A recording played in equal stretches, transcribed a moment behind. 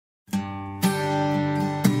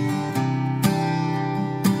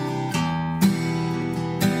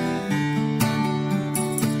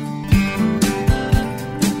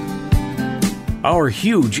Our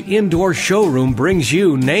huge indoor showroom brings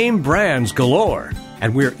you name brands galore,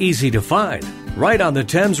 and we're easy to find, right on the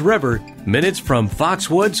Thames River, minutes from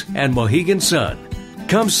Foxwoods and Mohegan Sun.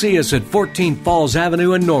 Come see us at 14 Falls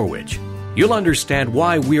Avenue in Norwich. You'll understand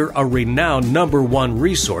why we're a renowned #1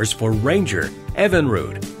 resource for Ranger,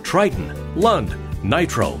 Evinrude, Triton, Lund,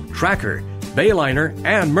 Nitro, Tracker, Bayliner,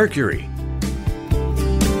 and Mercury.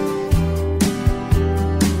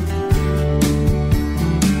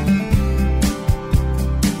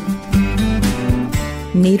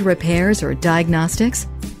 Need repairs or diagnostics?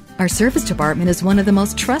 Our service department is one of the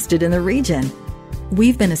most trusted in the region.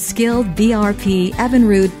 We've been a skilled VRP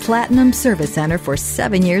Evinrude Platinum Service Center for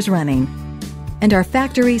 7 years running. And our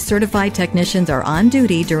factory certified technicians are on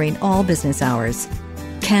duty during all business hours.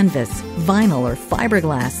 Canvas, vinyl, or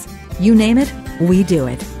fiberglass, you name it, we do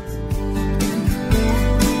it.